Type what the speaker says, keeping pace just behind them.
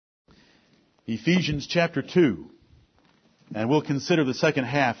Ephesians chapter 2. And we'll consider the second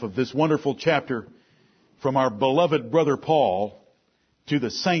half of this wonderful chapter from our beloved brother Paul to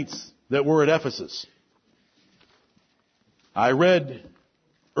the saints that were at Ephesus. I read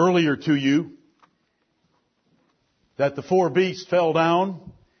earlier to you that the four beasts fell down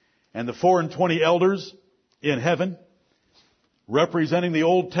and the 24 elders in heaven, representing the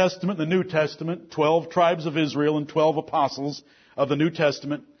Old Testament and the New Testament, 12 tribes of Israel and 12 apostles of the New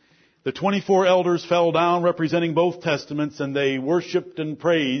Testament. The 24 elders fell down representing both testaments, and they worshiped and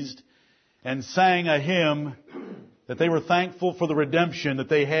praised and sang a hymn that they were thankful for the redemption that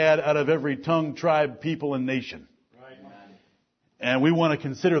they had out of every tongue, tribe, people, and nation. Right. And we want to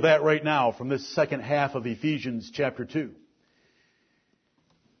consider that right now from this second half of Ephesians chapter 2.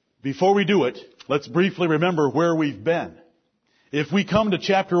 Before we do it, let's briefly remember where we've been. If we come to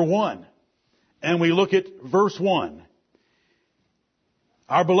chapter 1 and we look at verse 1,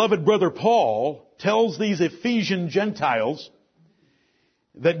 our beloved brother Paul tells these Ephesian Gentiles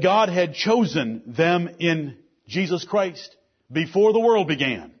that God had chosen them in Jesus Christ before the world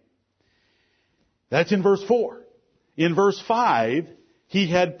began. That's in verse 4. In verse 5, He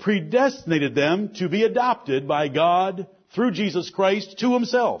had predestinated them to be adopted by God through Jesus Christ to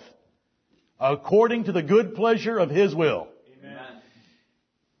Himself, according to the good pleasure of His will. Amen.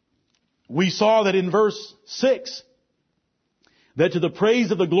 We saw that in verse 6, that to the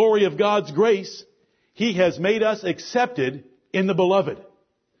praise of the glory of God's grace, He has made us accepted in the beloved.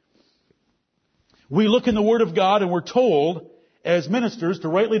 We look in the Word of God and we're told as ministers to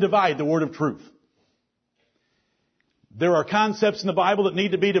rightly divide the Word of truth. There are concepts in the Bible that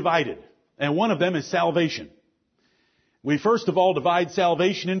need to be divided, and one of them is salvation. We first of all divide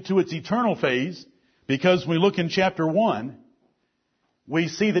salvation into its eternal phase, because when we look in chapter 1, we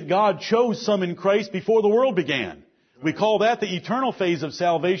see that God chose some in Christ before the world began. We call that the eternal phase of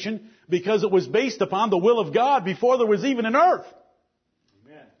salvation because it was based upon the will of God before there was even an earth.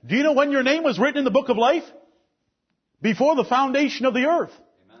 Amen. Do you know when your name was written in the book of life? Before the foundation of the earth.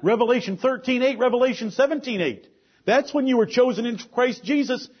 Amen. Revelation 13:8, Revelation 17:8. That's when you were chosen in Christ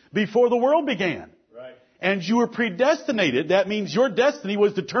Jesus before the world began. Right. And you were predestinated. That means your destiny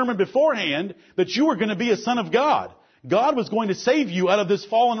was determined beforehand that you were going to be a son of God. God was going to save you out of this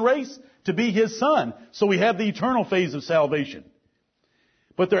fallen race to be His son. So we have the eternal phase of salvation.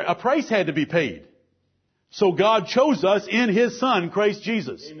 But a price had to be paid. So God chose us in His Son, Christ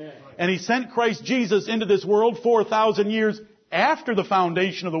Jesus. Amen. And He sent Christ Jesus into this world 4,000 years after the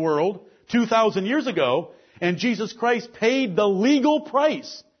foundation of the world, 2,000 years ago. And Jesus Christ paid the legal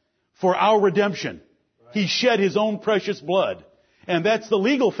price for our redemption. Right. He shed His own precious blood. And that's the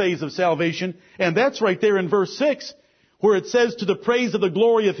legal phase of salvation. And that's right there in verse 6. Where it says, to the praise of the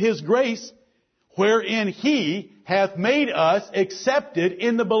glory of His grace, wherein He hath made us accepted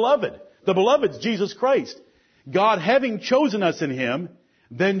in the beloved. The beloved's Jesus Christ. God having chosen us in Him,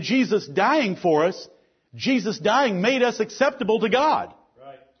 then Jesus dying for us, Jesus dying made us acceptable to God.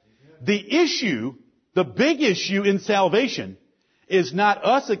 Right. The issue, the big issue in salvation, is not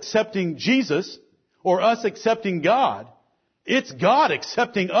us accepting Jesus or us accepting God. It's God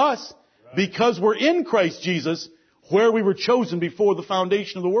accepting us because we're in Christ Jesus, where we were chosen before the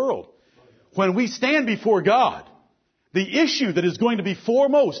foundation of the world. When we stand before God, the issue that is going to be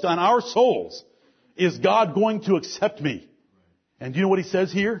foremost on our souls is God going to accept me? And do you know what He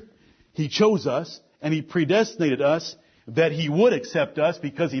says here? He chose us and He predestinated us that He would accept us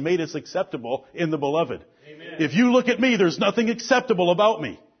because He made us acceptable in the beloved. Amen. If you look at me, there's nothing acceptable about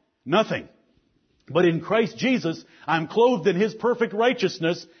me. Nothing. But in Christ Jesus, I'm clothed in His perfect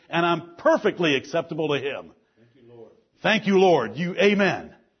righteousness and I'm perfectly acceptable to Him. Thank you, Lord.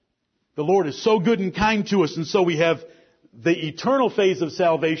 Amen. The Lord is so good and kind to us, and so we have the eternal phase of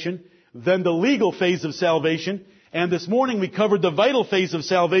salvation, then the legal phase of salvation, and this morning we covered the vital phase of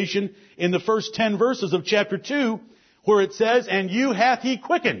salvation in the first 10 verses of chapter 2, where it says, and you hath He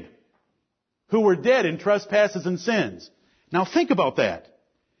quickened, who were dead in trespasses and sins. Now think about that.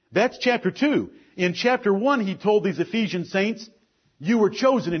 That's chapter 2. In chapter 1, He told these Ephesian saints, you were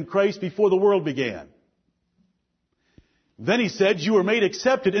chosen in Christ before the world began. Then He said, you were made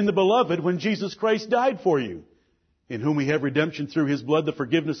accepted in the beloved when Jesus Christ died for you, in whom we have redemption through His blood, the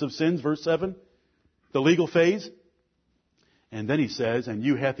forgiveness of sins, verse 7, the legal phase. And then He says, and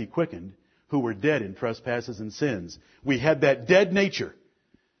you hath He quickened, who were dead in trespasses and sins. We had that dead nature.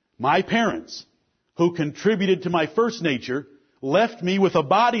 My parents, who contributed to my first nature, left me with a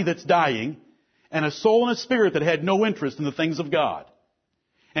body that's dying and a soul and a spirit that had no interest in the things of God.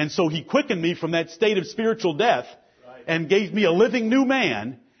 And so He quickened me from that state of spiritual death and gave me a living new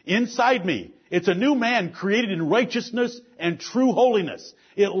man inside me. It's a new man created in righteousness and true holiness.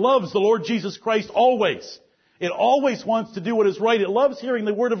 It loves the Lord Jesus Christ always. It always wants to do what is right. It loves hearing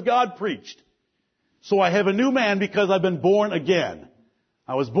the Word of God preached. So I have a new man because I've been born again.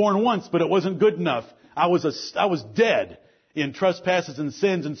 I was born once, but it wasn't good enough. I was dead in trespasses and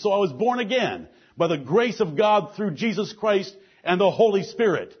sins, and so I was born again by the grace of God through Jesus Christ and the Holy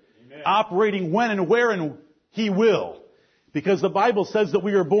Spirit, operating when and where and He will. Because the Bible says that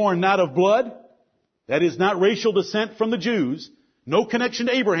we are born not of blood, that is not racial descent from the Jews. No connection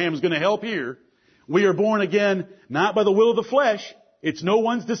to Abraham is going to help here. We are born again not by the will of the flesh. It's no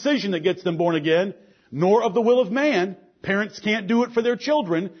one's decision that gets them born again, nor of the will of man. Parents can't do it for their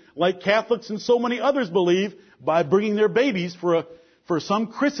children, like Catholics and so many others believe, by bringing their babies for some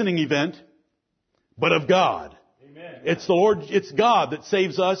christening event, but of God. Amen. It's the Lord, it's God that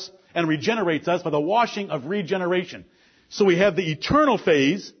saves us and regenerates us by the washing of regeneration. So we have the eternal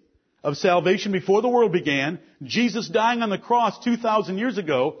phase of salvation before the world began, Jesus dying on the cross 2,000 years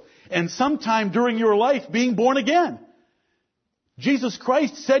ago, and sometime during your life being born again. Jesus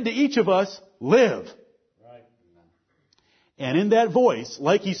Christ said to each of us, live. Right. And in that voice,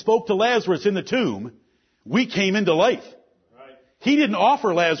 like He spoke to Lazarus in the tomb, we came into life. Right. He didn't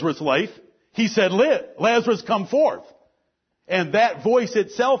offer Lazarus life. He said, Lazarus, come forth. And that voice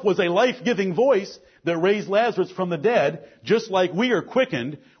itself was a life-giving voice that raised Lazarus from the dead, just like we are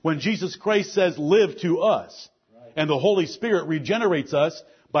quickened when Jesus Christ says, live to us. Right. And the Holy Spirit regenerates us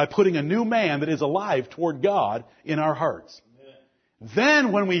by putting a new man that is alive toward God in our hearts. Amen.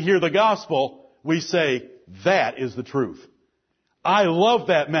 Then when we hear the gospel, we say, that is the truth. I love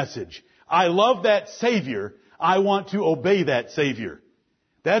that message. I love that Savior. I want to obey that Savior.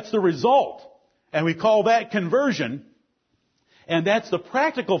 That's the result. And we call that conversion. And that's the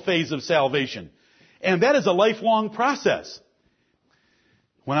practical phase of salvation. And that is a lifelong process.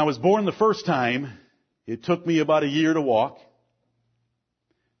 When I was born the first time, it took me about a year to walk.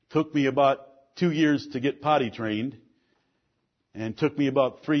 It took me about 2 years to get potty trained. And it took me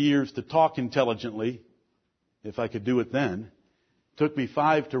about 3 years to talk intelligently, if I could do it then. It took me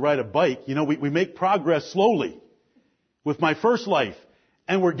 5 to ride a bike. You know, we make progress slowly with my first life.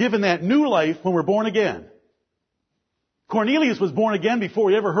 And we're given that new life when we're born again. Cornelius was born again before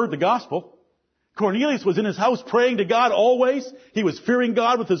he ever heard the gospel. Cornelius was in his house praying to God always. He was fearing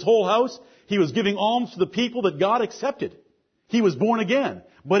God with his whole house. He was giving alms to the people that God accepted. He was born again.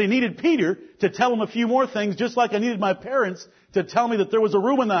 But he needed Peter to tell him a few more things, just like I needed my parents to tell me that there was a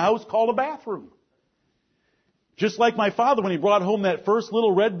room in the house called a bathroom. Just like my father when he brought home that first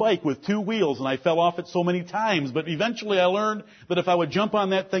little red bike with 2 wheels, and I fell off it so many times. But eventually I learned that if I would jump on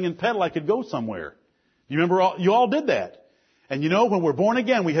that thing and pedal, I could go somewhere. You remember, you all did that. And you know, when we're born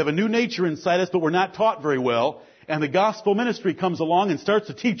again, we have a new nature inside us, but we're not taught very well. And the gospel ministry comes along and starts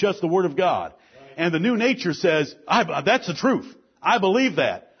to teach us the Word of God. And the new nature says, that's the truth. I believe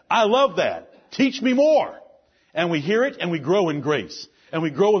that. I love that. Teach me more. And we hear it and we grow in grace. And we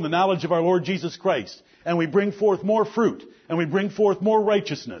grow in the knowledge of our Lord Jesus Christ. And we bring forth more fruit. And we bring forth more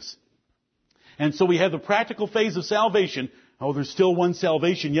righteousness. And so we have the practical phase of salvation. Oh, there's still one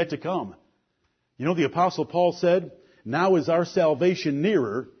salvation yet to come. You know, the Apostle Paul said, now is our salvation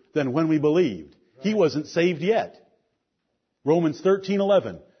nearer than when we believed. He wasn't saved yet. Romans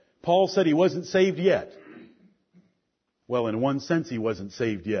 13:11. Paul said he wasn't saved yet. Well, in one sense, he wasn't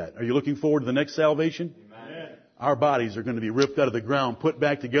saved yet. Are you looking forward to the next salvation? Amen. Our bodies are going to be ripped out of the ground, put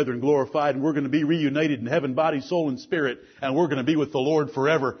back together and glorified, and we're going to be reunited in heaven, body, soul, and spirit, and we're going to be with the Lord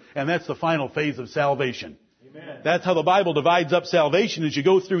forever. And that's the final phase of salvation. Amen. That's how the Bible divides up salvation. As you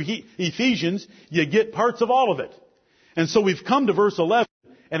go through Ephesians, you get parts of all of it. And so we've come to verse 11,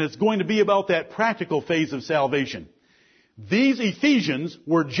 and it's going to be about that practical phase of salvation. These Ephesians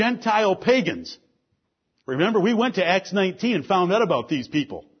were Gentile pagans. Remember, we went to Acts 19 and found out about these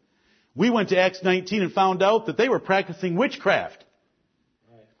people. We went to Acts 19 and found out that they were practicing witchcraft.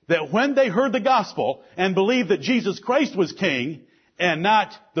 Right. That when they heard the gospel and believed that Jesus Christ was king and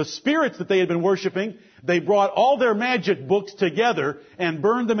not the spirits that they had been worshiping, they brought all their magic books together and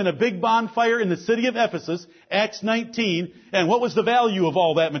burned them in a big bonfire in the city of Ephesus, Acts 19. And what was the value of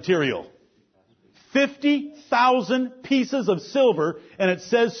all that material? 50,000 pieces of silver, and it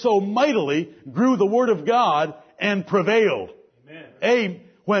says so mightily grew the word of God and prevailed. Amen.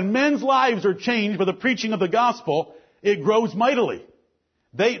 When men's lives are changed by the preaching of the gospel, it grows mightily.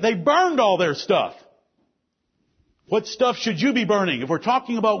 They burned all their stuff. What stuff should you be burning? If we're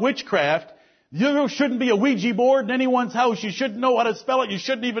talking about witchcraft, there shouldn't be a Ouija board in anyone's house. You shouldn't know how to spell it. You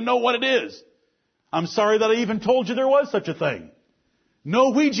shouldn't even know what it is. I'm sorry that I even told you there was such a thing.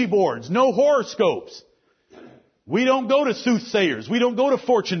 No Ouija boards, no horoscopes. We don't go to soothsayers. We don't go to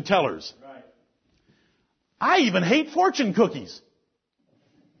fortune tellers. Right. I even hate fortune cookies.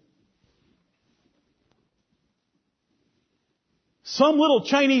 Some little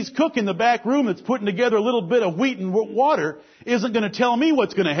Chinese cook in the back room that's putting together a little bit of wheat and water isn't going to tell me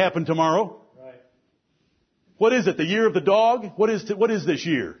what's going to happen tomorrow. Right. What is it? The year of the dog? What is this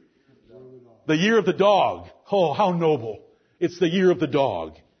year? The year of the dog. Oh, how noble. It's the year of the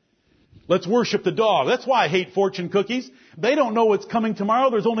dog. Let's worship the dog. That's why I hate fortune cookies. They don't know what's coming tomorrow.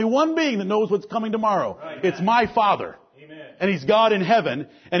 There's only one being that knows what's coming tomorrow. Right. It's my Father. Amen. And He's God in heaven.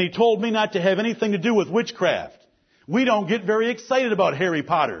 And He told me not to have anything to do with witchcraft. We don't get very excited about Harry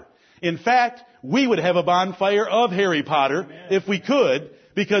Potter. In fact, we would have a bonfire of Harry Potter if we could,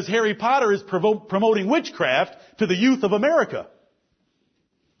 because Harry Potter is promoting witchcraft to the youth of America.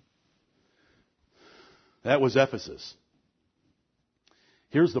 That was Ephesus.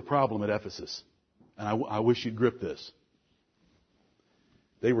 Here's the problem at Ephesus, and I wish you'd grip this.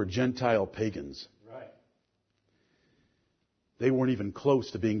 They were Gentile pagans. Right. They weren't even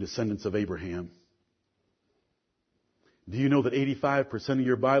close to being descendants of Abraham. Do you know that 85% of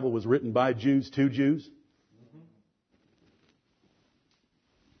your Bible was written by Jews to Jews? Mm-hmm.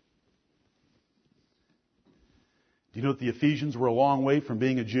 Do you know that the Ephesians were a long way from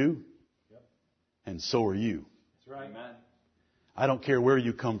being a Jew? Yep. And so are you. That's right. Amen. I don't care where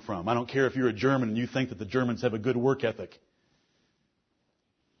you come from. I don't care if you're a German and you think that the Germans have a good work ethic.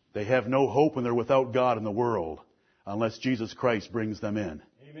 They have no hope when they're without God in the world unless Jesus Christ brings them in.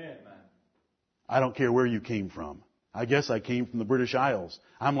 Amen. I don't care where you came from. I guess I came from the British Isles.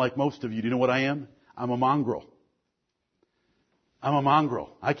 I'm like most of you. Do you know what I am? I'm a mongrel. I'm a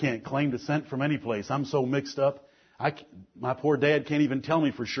mongrel. I can't claim descent from any place. I'm so mixed up. My poor dad can't even tell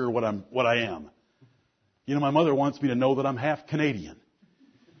me for sure what I am. You know, my mother wants me to know that I'm half Canadian.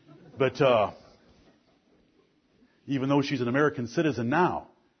 But even though she's an American citizen now.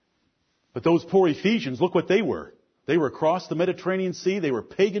 But those poor Ephesians, look what they were. They were across the Mediterranean Sea. They were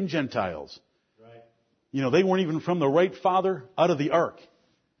pagan Gentiles. Right. You know, they weren't even from the right father out of the ark.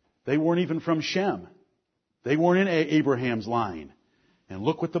 They weren't even from Shem. They weren't in Abraham's line. And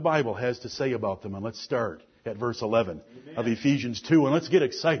look what the Bible has to say about them. And let's start at verse 11 of Ephesians 2. And let's get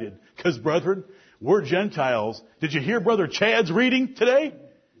excited. Because, brethren, we're Gentiles. Did you hear Brother Chad's reading today?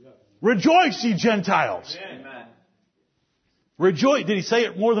 Rejoice, ye Gentiles. Amen. Rejoice. Did he say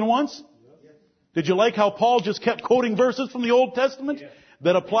it more than once? Did you like how Paul just kept quoting verses from the Old Testament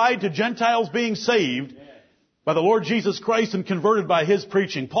that applied to Gentiles being saved by the Lord Jesus Christ and converted by His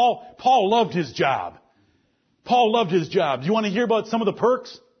preaching? Paul loved his job. Paul loved his job. Do you want to hear about some of the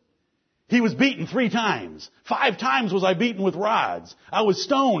perks? He was beaten 3 times. 5 times was I beaten with rods. I was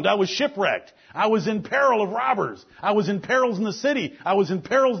stoned. I was shipwrecked. I was in peril of robbers. I was in perils in the city. I was in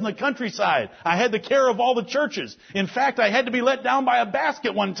perils in the countryside. I had the care of all the churches. In fact, I had to be let down by a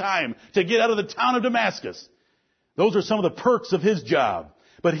basket one time to get out of the town of Damascus. Those are some of the perks of his job.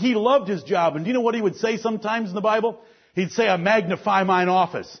 But he loved his job. And do you know what he would say sometimes in the Bible? He'd say, I magnify mine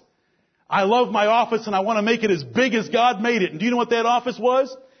office. I love my office and I want to make it as big as God made it. And do you know what that office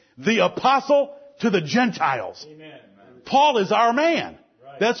was? The apostle to the Gentiles. Amen. Paul is our man.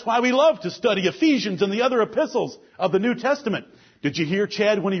 Right. That's why we love to study Ephesians and the other epistles of the New Testament. Did you hear,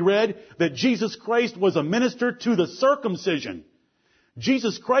 Chad, when he read that Jesus Christ was a minister to the circumcision?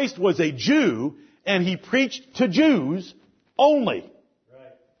 Jesus Christ was a Jew and He preached to Jews only.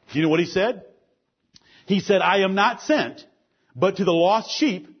 Right. Do you know what He said? He said, I am not sent, but to the lost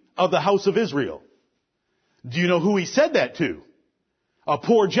sheep of the house of Israel. Do you know who He said that to? A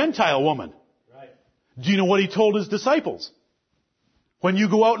poor Gentile woman. Right. Do you know what He told His disciples? When you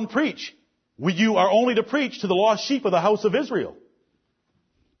go out and preach, you are only to preach to the lost sheep of the house of Israel.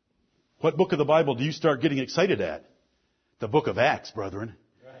 What book of the Bible do you start getting excited at? The book of Acts, brethren.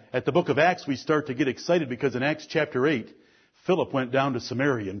 Right. At the book of Acts, we start to get excited because in Acts chapter 8, Philip went down to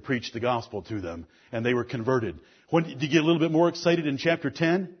Samaria and preached the gospel to them, and they were converted. When did you get a little bit more excited in chapter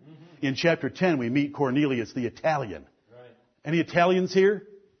 10? Mm-hmm. In chapter 10, we meet Cornelius the Italian. Any Italians here?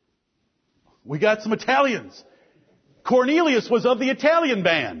 We got some Italians. Cornelius was of the Italian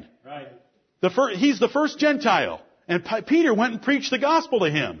band. Right. He's the first Gentile. And Peter went and preached the gospel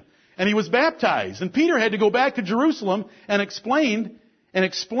to him. And he was baptized. And Peter had to go back to Jerusalem and explain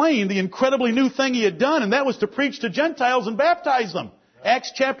the incredibly new thing he had done. And that was to preach to Gentiles and baptize them. Right.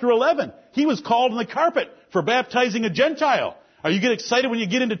 Acts chapter 11. He was called in the carpet for baptizing a Gentile. Are you get excited when you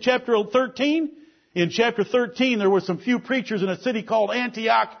get into chapter 13? In chapter 13, there were some few preachers in a city called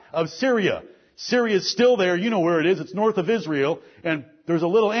Antioch of Syria. Syria is still there. You know where it is. It's north of Israel. And there's a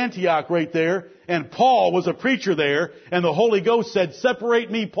little Antioch right there. And Paul was a preacher there. And the Holy Ghost said,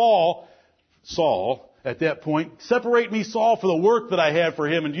 separate me, Saul, at that point. Separate me, Saul, for the work that I have for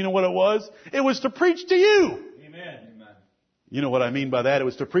him. And do you know what it was? It was to preach to you. Amen. You know what I mean by that? It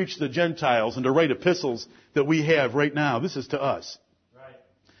was to preach to the Gentiles and to write epistles that we have right now. This is to us. Right.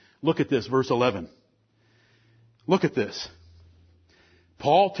 Look at this, verse 11. Look at this.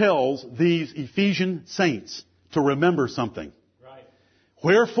 Paul tells these Ephesian saints to remember something. Right.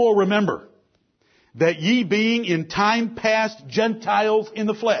 Wherefore remember that ye being in time past Gentiles in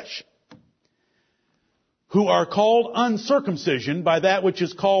the flesh, who are called uncircumcision by that which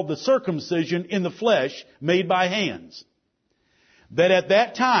is called the circumcision in the flesh made by hands, that at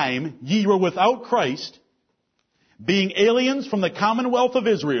that time ye were without Christ, being aliens from the commonwealth of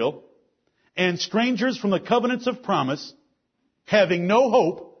Israel, and strangers from the covenants of promise, having no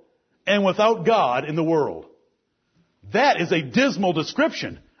hope, and without God in the world. That is a dismal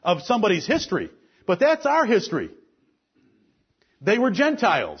description of somebody's history. But that's our history. They were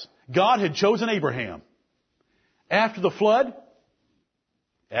Gentiles. God had chosen Abraham. After the flood,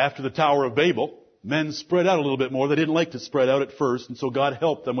 after the Tower of Babel, men spread out a little bit more. They didn't like to spread out at first, and so God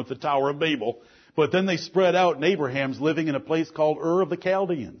helped them with the Tower of Babel. But then they spread out, and Abraham's living in a place called Ur of the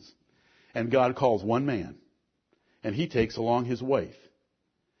Chaldeans. And God calls one man, and he takes along his wife.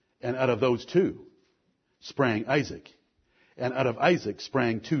 And out of those two sprang Isaac. And out of Isaac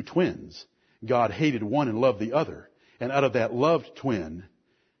sprang two twins. God hated one and loved the other. And out of that loved twin,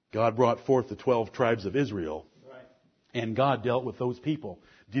 God brought forth the 12 tribes of Israel. Right. And God dealt with those people.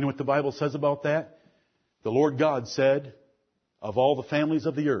 Do you know what the Bible says about that? The Lord God said, of all the families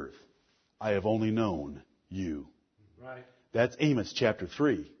of the earth, I have only known you. Right. That's Amos chapter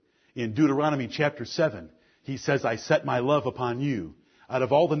 3. In Deuteronomy chapter 7, he says, I set my love upon you. Out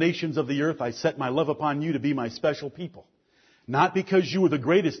of all the nations of the earth, I set my love upon you to be my special people. Not because you were the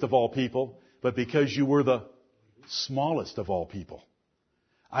greatest of all people, but because you were the smallest of all people.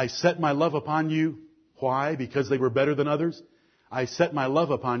 I set my love upon you. Why? Because they were better than others? I set my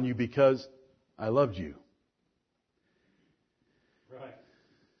love upon you because I loved you. Right.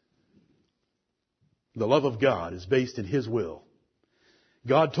 The love of God is based in His will.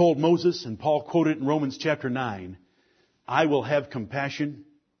 God told Moses, and Paul quoted in Romans chapter 9, I will have compassion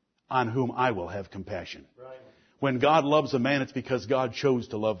on whom I will have compassion. Right. When God loves a man, it's because God chose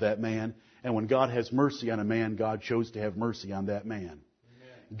to love that man. And when God has mercy on a man, God chose to have mercy on that man.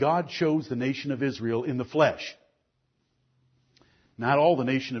 Amen. God chose the nation of Israel in the flesh. Not all the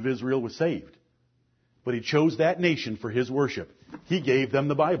nation of Israel was saved. But He chose that nation for His worship. He gave them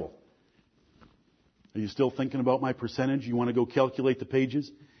the Bible. Are you still thinking about my percentage? You want to go calculate the pages?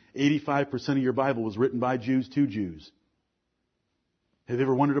 85% of your Bible was written by Jews to Jews. Have you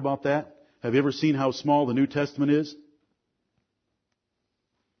ever wondered about that? Have you ever seen how small the New Testament is?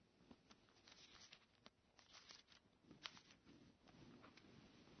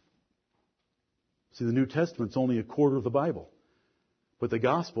 See, the New Testament's only a quarter of the Bible. But the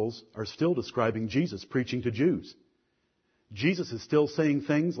Gospels are still describing Jesus preaching to Jews. Jesus is still saying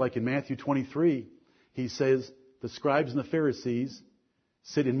things like in Matthew 23, He says, the scribes and the Pharisees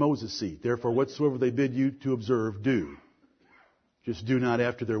sit in Moses' seat. Therefore, whatsoever they bid you to observe, do. Just do not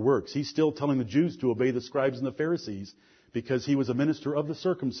after their works. He's still telling the Jews to obey the scribes and the Pharisees because He was a minister of the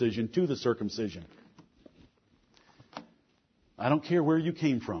circumcision to the circumcision. I don't care where you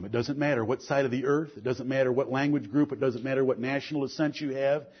came from. It doesn't matter what side of the earth. It doesn't matter what language group. It doesn't matter what national descent you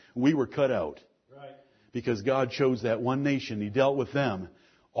have. We were cut out. Right. Because God chose that one nation. He dealt with them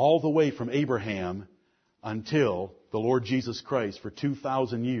all the way from Abraham until the Lord Jesus Christ for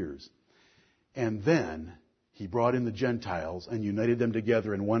 2,000 years. And then He brought in the Gentiles and united them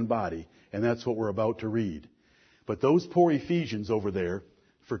together in one body. And that's what we're about to read. But those poor Ephesians over there,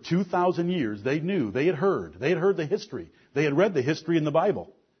 for 2,000 years, they knew, they had heard the history. They had read the history in the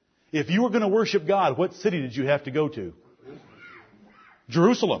Bible. If you were going to worship God, what city did you have to go to?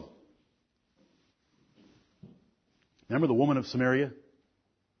 Jerusalem. Remember the woman of Samaria?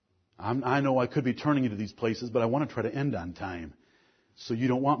 I know I could be turning you to these places, but I want to try to end on time. So you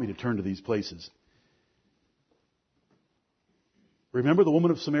don't want me to turn to these places. Remember the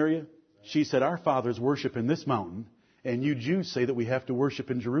woman of Samaria? She said, our fathers worship in this mountain, and you Jews say that we have to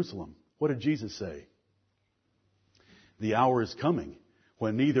worship in Jerusalem. What did Jesus say? The hour is coming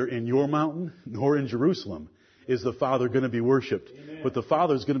when neither in your mountain nor in Jerusalem is the Father going to be worshipped. Amen. But the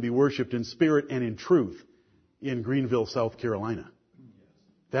Father is going to be worshipped in spirit and in truth in Greenville, South Carolina.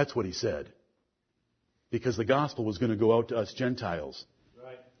 That's what He said. Because the gospel was going to go out to us Gentiles.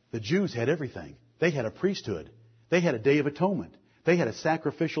 Right. The Jews had everything. They had a priesthood. They had a Day of Atonement. They had a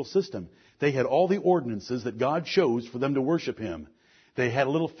sacrificial system. They had all the ordinances that God chose for them to worship Him. They had a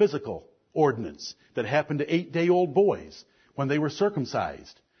little physical ordinance that happened to 8-day-old boys when they were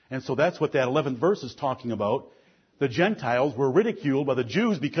circumcised. And so that's what that 11th verse is talking about. The Gentiles were ridiculed by the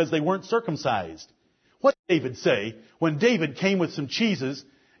Jews because they weren't circumcised. What did David say when David came with some cheeses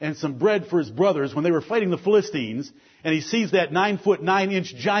and some bread for his brothers when they were fighting the Philistines, and he sees that 9-foot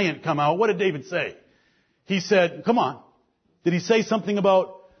 9-inch giant come out? What did David say? He said, come on. Did he say something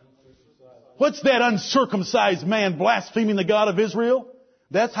about, what's that uncircumcised man blaspheming the God of Israel?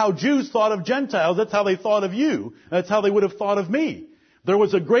 That's how Jews thought of Gentiles. That's how they thought of you. That's how they would have thought of me. There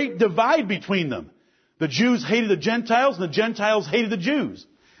was a great divide between them. The Jews hated the Gentiles and the Gentiles hated the Jews.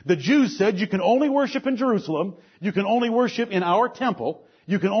 The Jews said you can only worship in Jerusalem. You can only worship in our temple.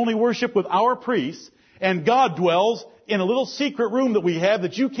 You can only worship with our priests. And God dwells in a little secret room that we have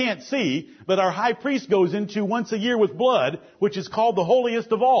that you can't see, that our high priest goes into once a year with blood, which is called the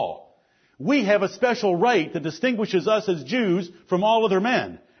holiest of all. We have a special rite that distinguishes us as Jews from all other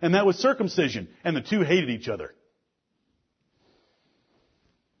men. And that was circumcision. And the two hated each other.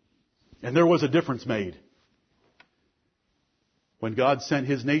 And there was a difference made. When God sent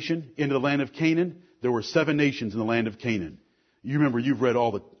His nation into the land of Canaan, there were 7 nations in the land of Canaan. You remember, you've read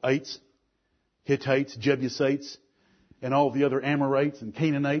all the ites, Hittites, Jebusites, and all the other Amorites and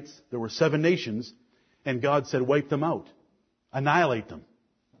Canaanites. There were 7 nations, and God said, wipe them out. Annihilate them.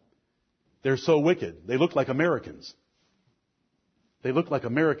 They're so wicked. They look like Americans. They look like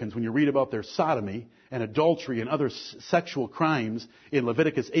Americans when you read about their sodomy and adultery and other sexual crimes in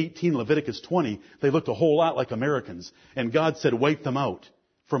Leviticus 18, Leviticus 20. They looked a whole lot like Americans. And God said, wipe them out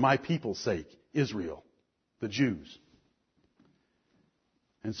for my people's sake, Israel, the Jews.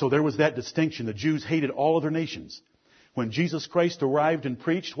 And so there was that distinction. The Jews hated all other nations. When Jesus Christ arrived and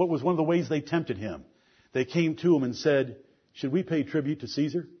preached, what was one of the ways they tempted Him? They came to Him and said, should we pay tribute to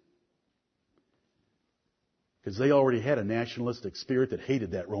Caesar? Because they already had a nationalistic spirit that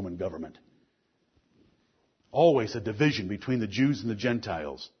hated that Roman government. Always a division between the Jews and the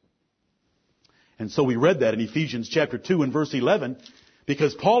Gentiles. And so we read that in Ephesians chapter 2 and verse 11,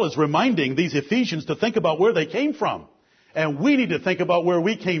 because Paul is reminding these Ephesians to think about where they came from. And we need to think about where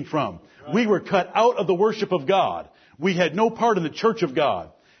we came from. Right. We were cut out of the worship of God. We had no part in the church of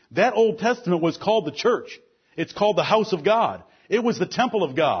God. That Old Testament was called the church. It's called the house of God. It was the temple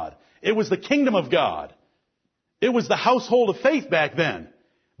of God. It was the kingdom of God. It was the household of faith back then.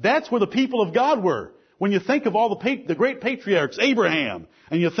 That's where the people of God were. When you think of all the great patriarchs, Abraham,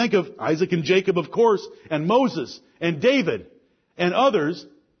 and you think of Isaac and Jacob, of course, and Moses, and David, and others,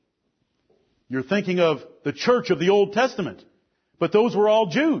 you're thinking of the church of the Old Testament. But those were all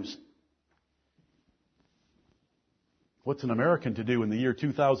Jews. What's an American to do in the year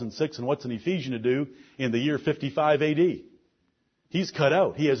 2006, and what's an Ephesian to do in the year 55 AD? He's cut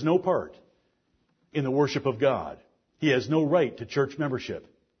out. He has no part in the worship of God. He has no right to church membership.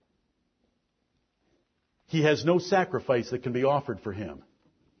 He has no sacrifice that can be offered for him.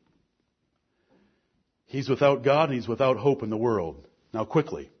 He's without God and he's without hope in the world. Now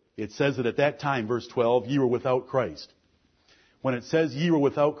quickly, it says that at that time, verse 12, ye were without Christ. When it says ye were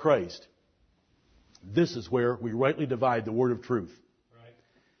without Christ, this is where we rightly divide the word of truth. Right.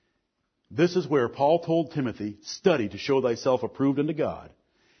 This is where Paul told Timothy, study to show thyself approved unto God,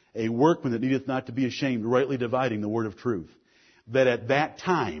 a workman that needeth not to be ashamed, rightly dividing the word of truth. That at that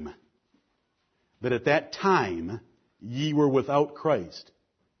time, ye were without Christ.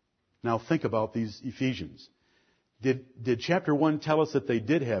 Now think about these Ephesians. Did chapter 1 tell us that they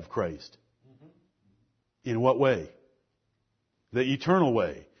did have Christ? Mm-hmm. In what way? The eternal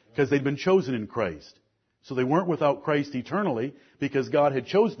way. Because they'd been chosen in Christ. So they weren't without Christ eternally because God had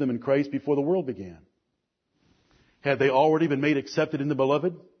chosen them in Christ before the world began. Had they already been made accepted in the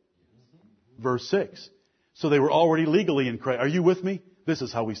beloved? Mm-hmm. Verse 6. So they were already legally in Christ. Are you with me? This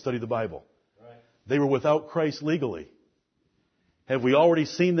is how we study the Bible. Right. They were without Christ legally. Have we already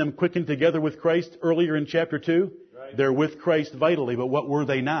seen them quickened together with Christ earlier in chapter 2? Right. They're with Christ vitally, but what were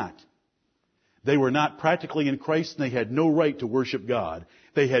they not? They were not practically in Christ, and they had no right to worship God.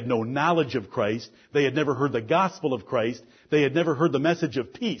 They had no knowledge of Christ. They had never heard the gospel of Christ. They had never heard the message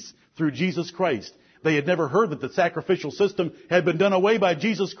of peace through Jesus Christ. They had never heard that the sacrificial system had been done away by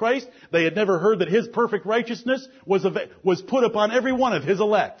Jesus Christ. They had never heard that His perfect righteousness was put upon every one of His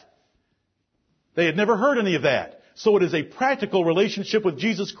elect. They had never heard any of that. So it is a practical relationship with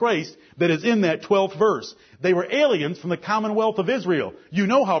Jesus Christ that is in that 12th verse. They were aliens from the commonwealth of Israel. You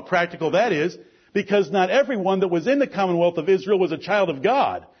know how practical that is, because not everyone that was in the commonwealth of Israel was a child of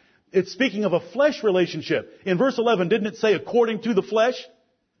God. It's speaking of a flesh relationship. In verse 11, didn't it say according to the flesh?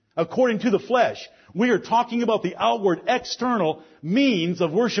 According to the flesh. We are talking about the outward, external means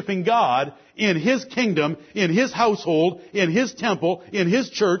of worshiping God in His kingdom, in His household, in His temple, in His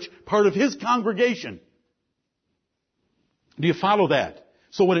church, part of His congregation. Do you follow that?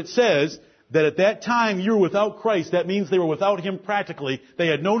 So when it says that at that time you were without Christ, that means they were without Him practically. They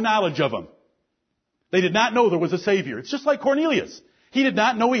had no knowledge of Him. They did not know there was a Savior. It's just like Cornelius. He did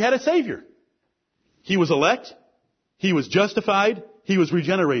not know he had a Savior. He was elect. He was justified. He was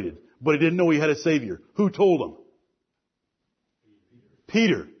regenerated. But he didn't know he had a Savior. Who told him?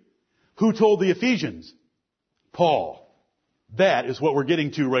 Peter. Who told the Ephesians? Paul. That is what we're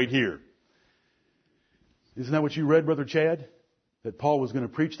getting to right here. Isn't that what you read, Brother Chad? That Paul was going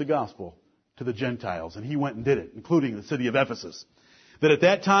to preach the gospel to the Gentiles, and he went and did it, including the city of Ephesus. That at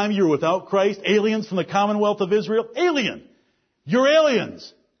that time you were without Christ, aliens from the commonwealth of Israel. Alien! You're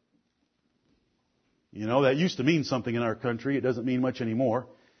aliens! You know, that used to mean something in our country. It doesn't mean much anymore.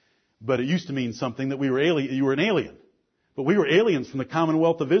 But it used to mean something that we were you were an alien. But we were aliens from the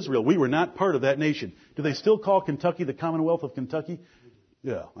commonwealth of Israel. We were not part of that nation. Do they still call Kentucky the Commonwealth of Kentucky?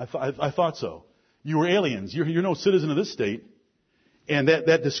 Yeah, I thought so. You were aliens. You're no citizen of this state. And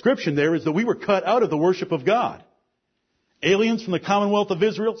that description there is that we were cut out of the worship of God. Aliens from the commonwealth of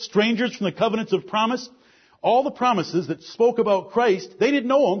Israel, strangers from the covenants of promise. All the promises that spoke about Christ, they didn't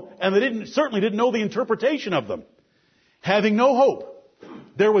know them, and they certainly didn't know the interpretation of them. Having no hope.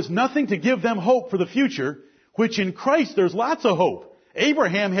 There was nothing to give them hope for the future, which in Christ there's lots of hope.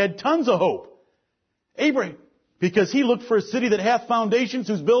 Abraham had tons of hope. Because he looked for a city that hath foundations,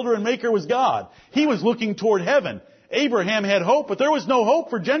 whose builder and maker was God. He was looking toward heaven. Abraham had hope, but there was no hope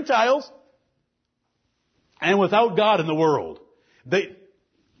for Gentiles. And without God in the world.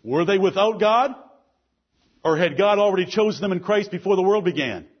 Were they without God? Or had God already chosen them in Christ before the world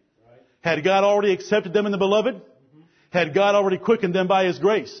began? Right. Had God already accepted them in the beloved? Mm-hmm. Had God already quickened them by His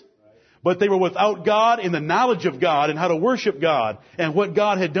grace? Right. But they were without God in the knowledge of God and how to worship God and what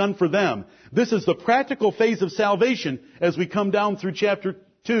God had done for them. This is the practical phase of salvation as we come down through chapter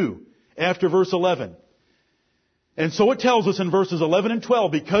 2 after verse 11. And so it tells us in verses 11 and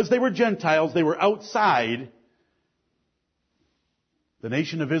 12, because they were Gentiles, they were outside the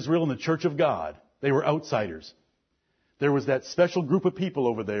nation of Israel and the church of God. They were outsiders. There was that special group of people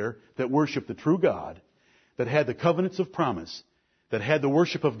over there that worshiped the true God, that had the covenants of promise, that had the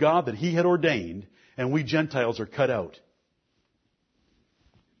worship of God that He had ordained, and we Gentiles are cut out.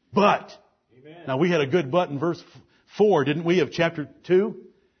 But, Amen. Now we had a good but in verse 4, didn't we, of chapter 2?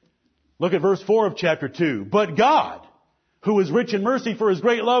 Look at verse 4 of chapter 2. But God, who is rich in mercy for His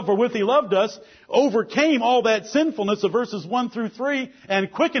great love wherewith He loved us, overcame all that sinfulness of verses 1 through 3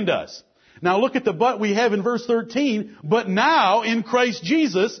 and quickened us. Now look at the but we have in verse 13. But now in Christ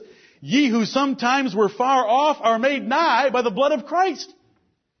Jesus, ye who sometimes were far off are made nigh by the blood of Christ.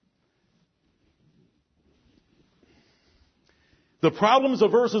 The problems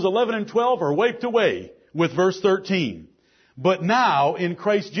of verses 11 and 12 are wiped away with verse 13. But now in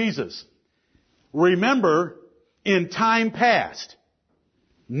Christ Jesus. Remember, in time past.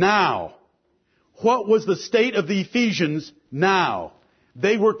 Now. What was the state of the Ephesians now?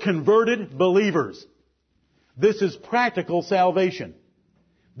 They were converted believers. This is practical salvation.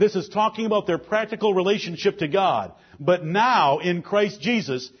 This is talking about their practical relationship to God. But now, in Christ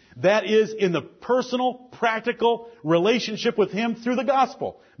Jesus, that is in the personal, practical relationship with Him through the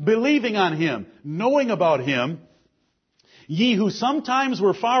gospel. Believing on Him, knowing about Him. Ye who sometimes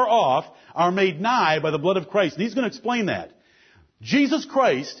were far off are made nigh by the blood of Christ. And he's going to explain that. Jesus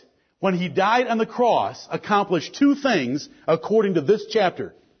Christ, when He died on the cross, accomplished two things according to this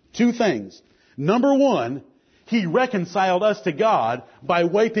chapter. Two things. Number one, He reconciled us to God by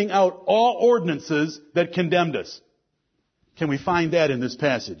wiping out all ordinances that condemned us. Can we find that in this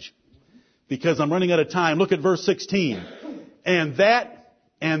passage? Because I'm running out of time. Look at verse 16. And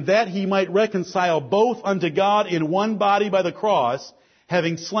that He might reconcile both unto God in one body by the cross,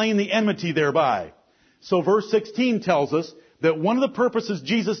 having slain the enmity thereby. So verse 16 tells us that one of the purposes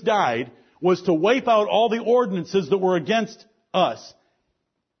Jesus died was to wipe out all the ordinances that were against us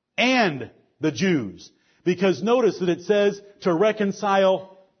and the Jews. Because notice that it says to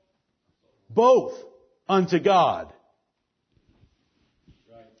reconcile both unto God.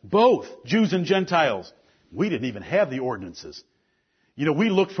 Both, Jews and Gentiles. We didn't even have the ordinances. You know, we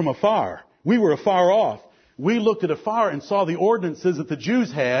looked from afar. We were afar off. We looked at afar and saw the ordinances that the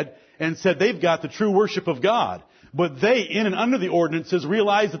Jews had and said they've got the true worship of God. But they, in and under the ordinances,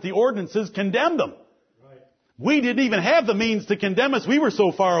 realized that the ordinances condemned them. Right. We didn't even have the means to condemn us. We were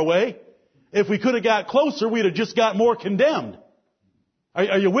so far away. If we could have got closer, we'd have just got more condemned.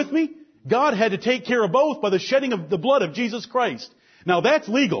 Are you with me? God had to take care of both by the shedding of the blood of Jesus Christ. Now that's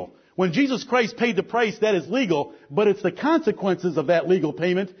legal. When Jesus Christ paid the price, that is legal, but it's the consequences of that legal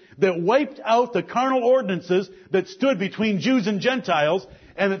payment that wiped out the carnal ordinances that stood between Jews and Gentiles,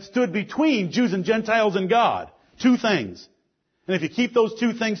 and that stood between Jews and Gentiles and God. Two things. And if you keep those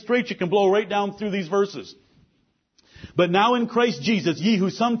two things straight, you can blow right down through these verses. But now in Christ Jesus, ye who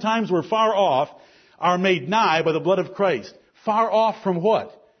sometimes were far off are made nigh by the blood of Christ. Far off from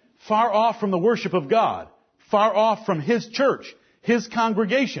what? Far off from the worship of God. Far off from His church, His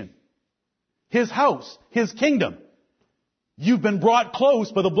congregation, His house, His kingdom. You've been brought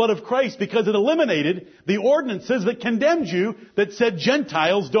close by the blood of Christ because it eliminated the ordinances that condemned you that said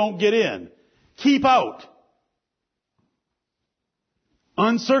Gentiles don't get in. Keep out.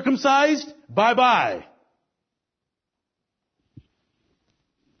 Uncircumcised? Bye-bye.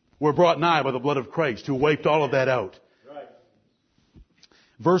 We're brought nigh by the blood of Christ who wiped all of that out. Right.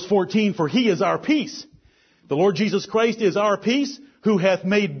 Verse 14, for He is our peace. The Lord Jesus Christ is our peace who hath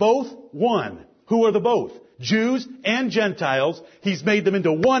made both one. Who are the both? Jews and Gentiles. He's made them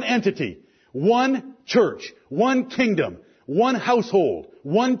into one entity, one church, one kingdom, one household,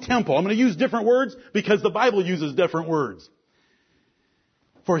 one temple. I'm going to use different words because the Bible uses different words.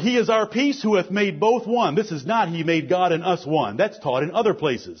 For He is our peace who hath made both one. This is not He made God and us one. That's taught in other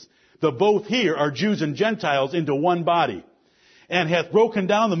places. The both here are Jews and Gentiles into one body. And hath broken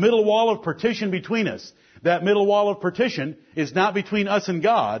down the middle wall of partition between us. That middle wall of partition is not between us and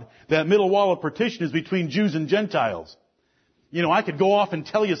God. That middle wall of partition is between Jews and Gentiles. You know, I could go off and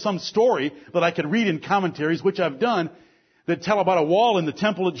tell you some story that I could read in commentaries, which I've done, that tell about a wall in the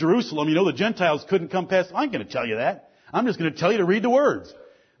temple at Jerusalem. You know, the Gentiles couldn't come past. I'm going to tell you that. I'm just going to tell you to read the words.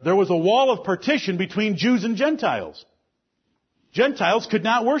 There was a wall of partition between Jews and Gentiles. Gentiles could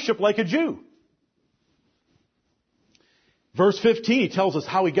not worship like a Jew. Verse 15, he tells us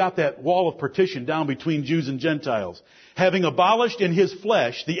how he got that wall of partition down between Jews and Gentiles. Having abolished in his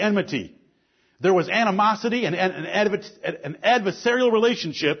flesh the enmity. There was animosity and an adversarial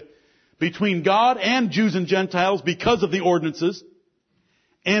relationship between God and Jews and Gentiles because of the ordinances,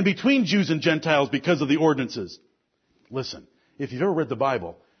 and between Jews and Gentiles because of the ordinances. Listen, if you've ever read the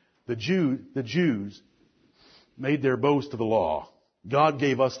Bible, the Jews made their boast of the law. God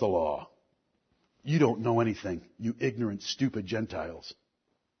gave us the law. You don't know anything, you ignorant, stupid Gentiles.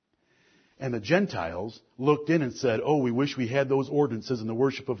 And the Gentiles looked in and said, oh, we wish we had those ordinances in the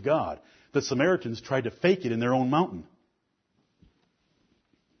worship of God. The Samaritans tried to fake it in their own mountain.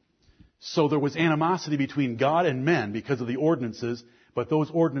 So there was animosity between God and men because of the ordinances, but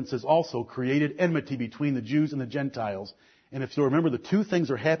those ordinances also created enmity between the Jews and the Gentiles. And if you'll remember, the two things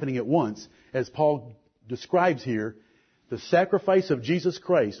are happening at once, as Paul describes here. The sacrifice of Jesus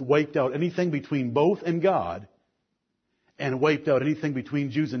Christ wiped out anything between both and God, and wiped out anything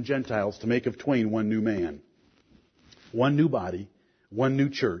between Jews and Gentiles to make of twain one new man. One new body, one new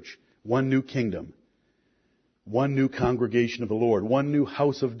church, one new kingdom, one new congregation of the Lord, one new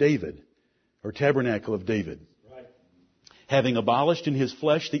house of David, or tabernacle of David. Right. Having abolished in his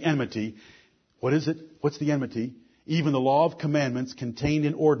flesh the enmity. What is it? What's the enmity? Even the law of commandments contained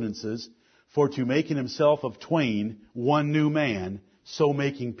in ordinances, for to make in himself of twain one new man, so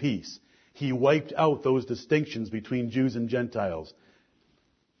making peace. He wiped out those distinctions between Jews and Gentiles.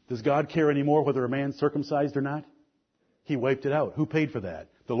 Does God care anymore whether a man's circumcised or not? He wiped it out. Who paid for that?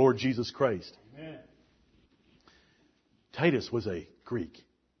 The Lord Jesus Christ. Amen. Titus was a Greek.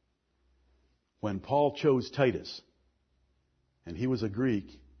 When Paul chose Titus, and he was a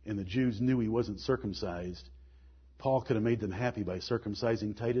Greek, and the Jews knew he wasn't circumcised, Paul could have made them happy by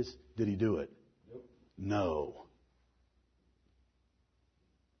circumcising Titus. Did he do it? Nope. No.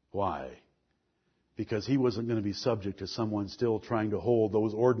 Why? Because he wasn't going to be subject to someone still trying to hold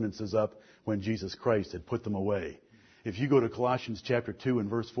those ordinances up when Jesus Christ had put them away. If you go to Colossians chapter 2 and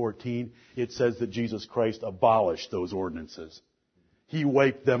verse 14, it says that Jesus Christ abolished those ordinances. He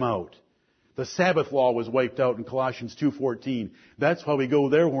wiped them out. The Sabbath law was wiped out in Colossians 2:14. That's why we go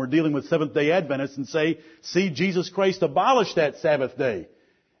there when we're dealing with Seventh-day Adventists and say, see, Jesus Christ abolished that Sabbath day.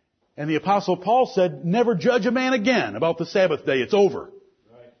 And the Apostle Paul said, never judge a man again about the Sabbath day. It's over.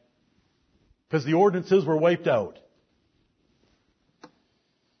 Right. Because the ordinances were wiped out.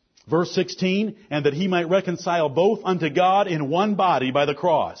 Verse 16, and that he might reconcile both unto God in one body by the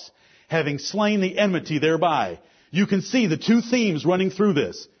cross, having slain the enmity thereby. You can see the two themes running through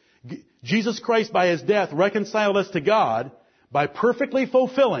this. Jesus Christ, by his death, reconciled us to God by perfectly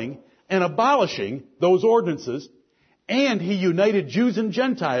fulfilling and abolishing those ordinances, and he united Jews and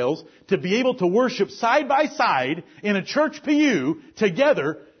Gentiles to be able to worship side by side in a church PU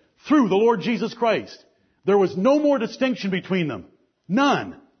together through the Lord Jesus Christ. There was no more distinction between them.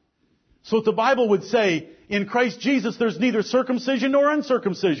 None. So what the Bible would say, in Christ Jesus there's neither circumcision nor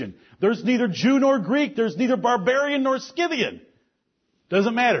uncircumcision. There's neither Jew nor Greek. There's neither barbarian nor Scythian.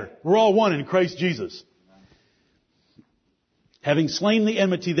 Doesn't matter. We're all one in Christ Jesus. Having slain the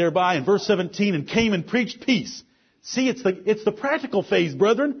enmity thereby, in verse 17, and came and preached peace. See, it's the practical phase,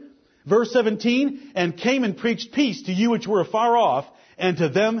 brethren. Verse 17, and came and preached peace to you which were afar off, and to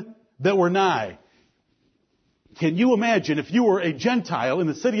them that were nigh. Can you imagine if you were a Gentile in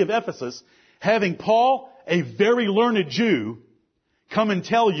the city of Ephesus, having Paul, a very learned Jew, come and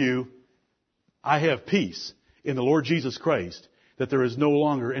tell you, I have peace in the Lord Jesus Christ, that there is no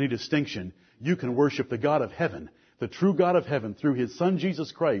longer any distinction. You can worship the God of heaven, the true God of heaven, through His Son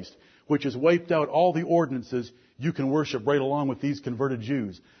Jesus Christ, which has wiped out all the ordinances. You can worship right along with these converted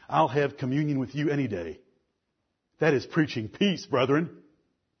Jews. I'll have communion with you any day. That is preaching peace, brethren.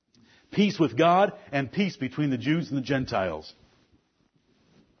 Peace with God and peace between the Jews and the Gentiles.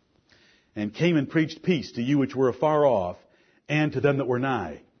 And came and preached peace to you which were afar off, and to them that were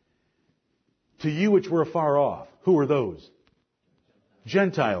nigh. To you which were afar off. Who are those?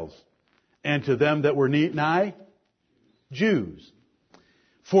 Gentiles. And to them that were nigh? Jews.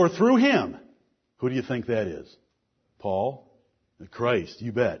 For through Him, who do you think that is? Paul? Christ,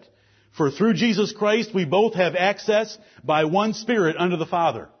 you bet. For through Jesus Christ we both have access by one Spirit unto the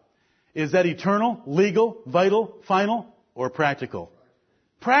Father. Is that eternal, legal, vital, final, or practical?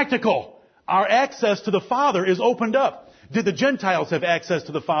 Practical. Our access to the Father is opened up. Did the Gentiles have access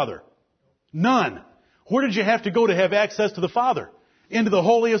to the Father? None. Where did you have to go to have access to the Father? Into the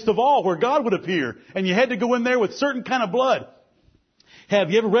holiest of all, where God would appear. And you had to go in there with certain kind of blood. Have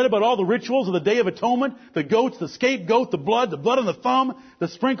you ever read about all the rituals of the Day of Atonement? The goats, the scapegoat, the blood on the thumb, the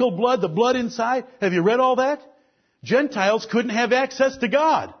sprinkled blood, the blood inside? Have you read all that? Gentiles couldn't have access to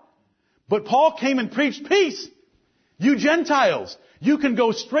God. But Paul came and preached peace. You Gentiles, you can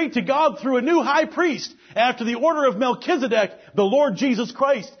go straight to God through a new high priest after the order of Melchizedek, the Lord Jesus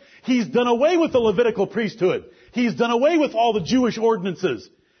Christ. He's done away with the Levitical priesthood. He's done away with all the Jewish ordinances.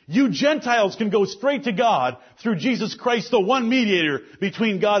 You Gentiles can go straight to God through Jesus Christ, the one mediator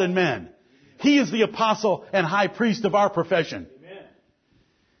between God and men. He is the apostle and high priest of our profession. Amen.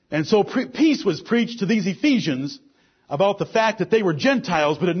 And so peace was preached to these Ephesians about the fact that they were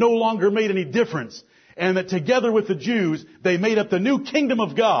Gentiles, but it no longer made any difference. And that together with the Jews, they made up the new kingdom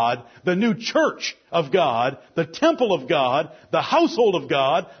of God, the new church of God, the temple of God, the household of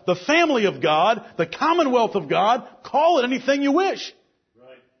God, the family of God, the commonwealth of God. Call it anything you wish.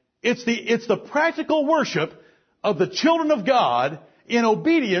 Right. It's the practical worship of the children of God in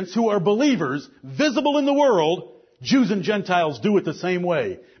obedience who are believers, visible in the world. Jews and Gentiles do it the same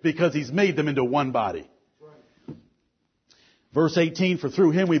way because He's made them into one body. Verse 18, for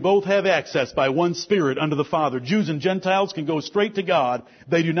through Him we both have access by one Spirit unto the Father. Jews and Gentiles can go straight to God.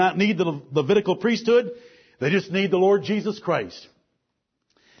 They do not need the Levitical priesthood. They just need the Lord Jesus Christ.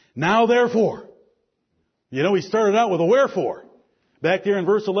 Now therefore, he started out with a wherefore. Back there in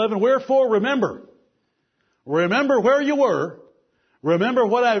verse 11, wherefore remember. Remember where you were. Remember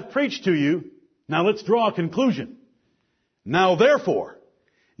what I've preached to you. Now let's draw a conclusion. Now therefore,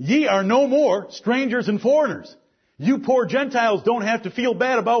 ye are no more strangers and foreigners. You poor Gentiles don't have to feel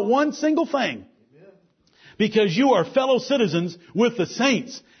bad about one single thing. Because you are fellow citizens with the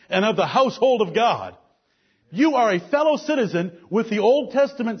saints and of the household of God. You are a fellow citizen with the Old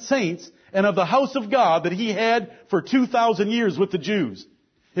Testament saints and of the house of God that He had for 2,000 years with the Jews.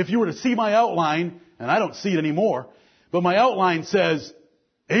 If you were to see my outline, and I don't see it anymore, but my outline says,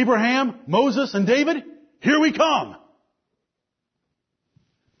 Abraham, Moses, and David, here we come.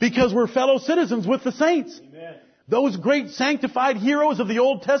 Because we're fellow citizens with the saints. Amen. Those great sanctified heroes of the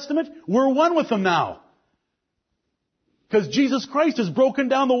Old Testament, we're one with them now. Because Jesus Christ has broken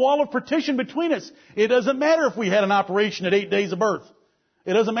down the wall of partition between us. It doesn't matter if we had an operation at 8 days of birth.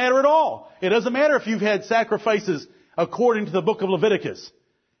 It doesn't matter at all. It doesn't matter if you've had sacrifices according to the book of Leviticus.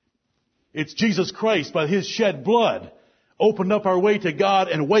 It's Jesus Christ, by His shed blood, opened up our way to God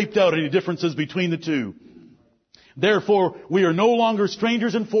and wiped out any differences between the two. Therefore, we are no longer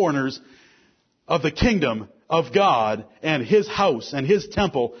strangers and foreigners of the kingdom of God and His house and His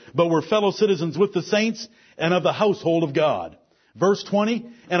temple, but we're fellow citizens with the saints and of the household of God. Verse 20,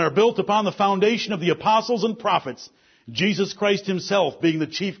 and are built upon the foundation of the apostles and prophets, Jesus Christ Himself being the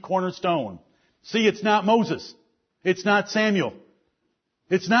chief cornerstone. See, it's not Moses. It's not Samuel.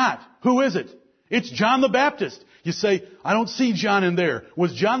 It's not. Who is it? It's John the Baptist. You say, I don't see John in there.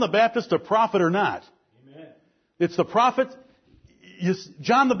 Was John the Baptist a prophet or not? Amen. It's the prophet,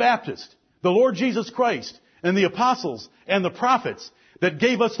 John the Baptist, the Lord Jesus Christ, and the apostles and the prophets that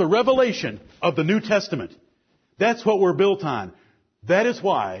gave us the revelation of the New Testament. That's what we're built on. That is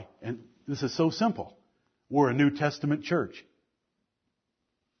why, and this is so simple, we're a New Testament church.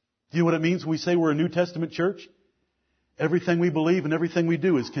 Do you know what it means when we say we're a New Testament church? Everything we believe and everything we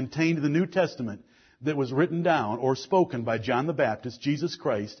do is contained in the New Testament that was written down or spoken by John the Baptist, Jesus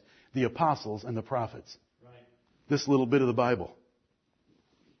Christ, the apostles, and the prophets. Right. this little bit of the Bible.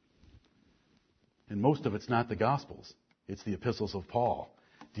 And most of it's not the Gospels. It's the epistles of Paul.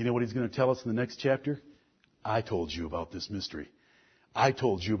 Do you know what he's going to tell us in the next chapter? I told you about this mystery. I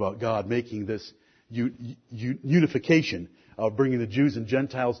told you about God making this unification of bringing the Jews and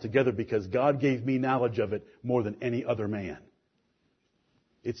Gentiles together because God gave me knowledge of it more than any other man.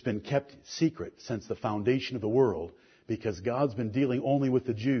 It's been kept secret since the foundation of the world because God's been dealing only with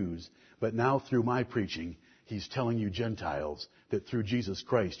the Jews. But now through my preaching, He's telling you Gentiles that through Jesus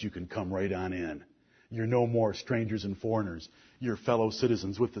Christ you can come right on in. You're no more strangers and foreigners. You're fellow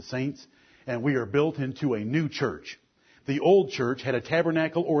citizens with the saints. And we are built into a new church. The old church had a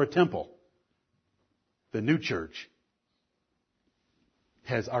tabernacle or a temple. The new church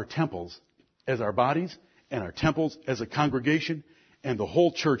has our temples as our bodies and our temples as a congregation and the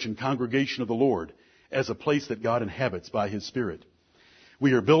whole church and congregation of the Lord as a place that God inhabits by His Spirit.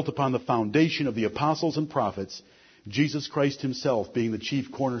 We are built upon the foundation of the apostles and prophets, Jesus Christ Himself being the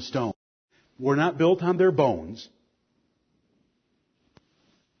chief cornerstone. We're not built on their bones.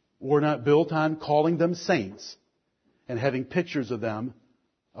 We're not built on calling them saints and having pictures of them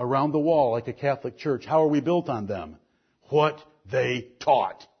around the wall like a Catholic church. How are we built on them? What they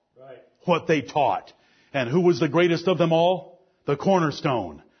taught. Right. What they taught. And who was the greatest of them all? The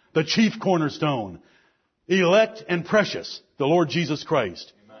cornerstone. The chief cornerstone. Elect and precious. The Lord Jesus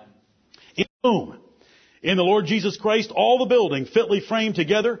Christ. Amen. In whom, in the Lord Jesus Christ, all the building fitly framed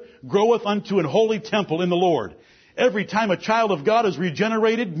together groweth unto an holy temple in the Lord. Every time a child of God is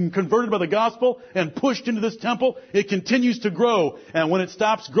regenerated and converted by the gospel and pushed into this temple, it continues to grow. And when it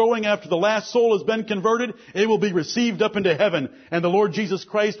stops growing after the last soul has been converted, it will be received up into heaven. And the Lord Jesus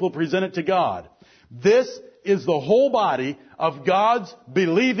Christ will present it to God. This is the whole body of God's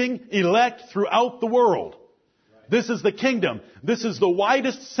believing elect throughout the world. This is the kingdom. This is the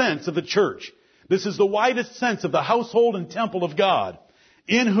widest sense of the church. This is the widest sense of the household and temple of God,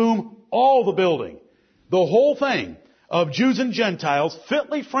 in whom all the building, the whole thing of Jews and Gentiles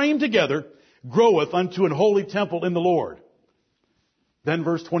fitly framed together groweth unto an holy temple in the Lord. Then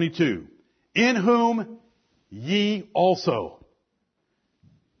verse 22. In whom ye also.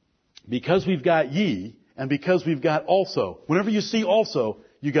 Because we've got ye and because we've got also. Whenever you see also,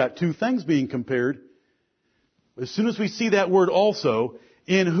 you got two things being compared. As soon as we see that word also,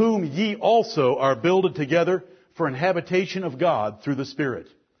 in whom ye also are builded together for an habitation of God through the Spirit.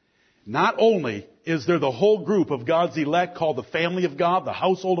 Not only is there the whole group of God's elect called the family of God, the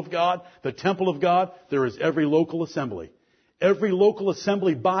household of God, the temple of God, there is every local assembly. Every local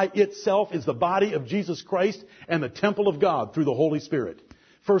assembly by itself is the body of Jesus Christ and the temple of God through the Holy Spirit.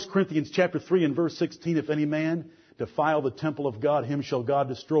 1 Corinthians chapter 3 and verse 16, if any man defile the temple of God, him shall God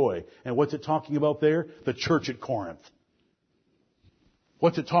destroy. And what's it talking about there? The church at Corinth.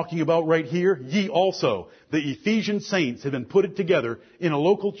 What's it talking about right here? Ye also, the Ephesian saints, have been put together in a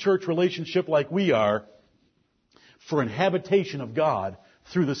local church relationship like we are for an habitation of God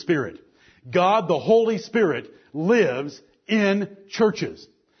through the Spirit. God, the Holy Spirit, lives in churches.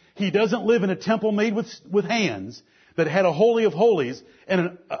 He doesn't live in a temple made with hands that had a Holy of Holies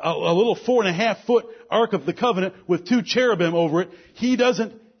and a little 4.5 foot Ark of the Covenant with 2 cherubim over it. He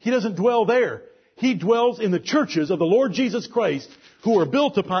doesn't dwell there. He dwells in the churches of the Lord Jesus Christ who are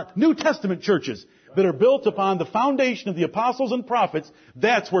built upon, New Testament churches that are built upon the foundation of the apostles and prophets.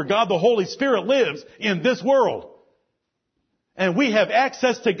 That's where God the Holy Spirit lives in this world. And we have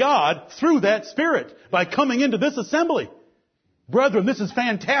access to God through that Spirit by coming into this assembly. Brethren, this is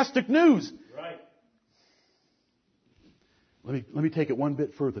fantastic news. Right. Let me take it one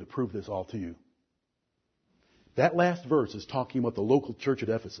bit further to prove this all to you. That last verse is talking about the local church at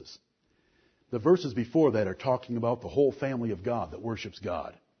Ephesus. The verses before that are talking about the whole family of God that worships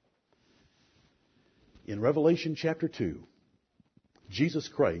God. In Revelation chapter 2, Jesus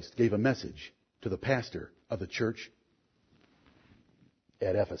Christ gave a message to the pastor of the church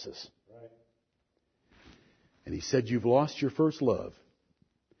at Ephesus. Right. And he said, you've lost your first love.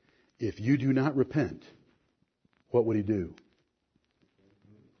 If you do not repent, what would he do?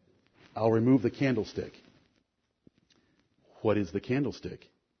 I'll remove the candlestick. What is the candlestick?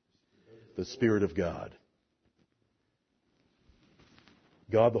 The Spirit of God.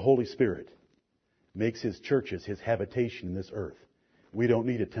 God, the Holy Spirit, makes His churches His habitation in this earth. We don't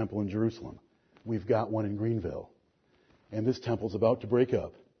need a temple in Jerusalem. We've got one in Greenville. And this temple's about to break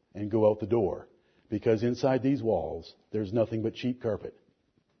up and go out the door because inside these walls, there's nothing but cheap carpet.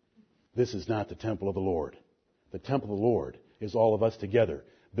 This is not the temple of the Lord. The temple of the Lord is all of us together,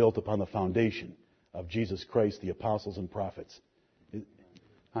 built upon the foundation of Jesus Christ, the apostles and prophets.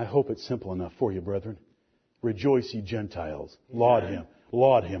 I hope it's simple enough for you, brethren. Rejoice, ye Gentiles. Laud Him.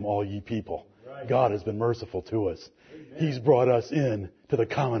 Laud Him, all ye people. Right. God has been merciful to us. He's brought us in to the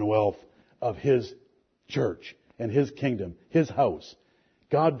commonwealth of His church and His kingdom, His house.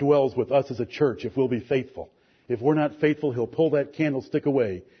 God dwells with us as a church if we'll be faithful. If we're not faithful, He'll pull that candlestick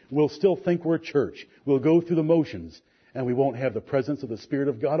away. We'll still think we're a church. We'll go through the motions, and we won't have the presence of the Spirit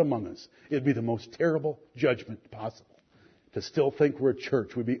of God among us. It'd be the most terrible judgment possible. To still think we're a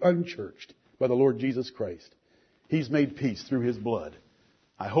church. We'd be unchurched by the Lord Jesus Christ. He's made peace through His blood.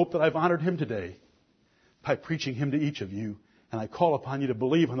 I hope that I've honored Him today by preaching Him to each of you. And I call upon you to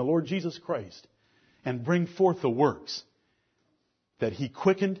believe in the Lord Jesus Christ and bring forth the works that He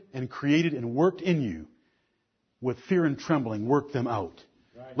quickened and created and worked in you. With fear and trembling, work them out.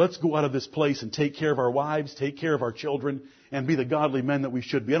 Right. Let's go out of this place and take care of our wives, take care of our children, and be the godly men that we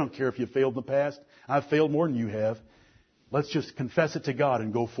should be. I don't care if you failed in the past. I've failed more than you have. Let's just confess it to God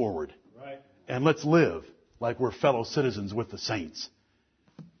and go forward. Right. And let's live like we're fellow citizens with the saints.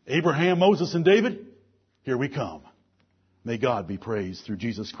 Abraham, Moses, and David, here we come. May God be praised through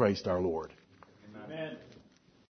Jesus Christ our Lord.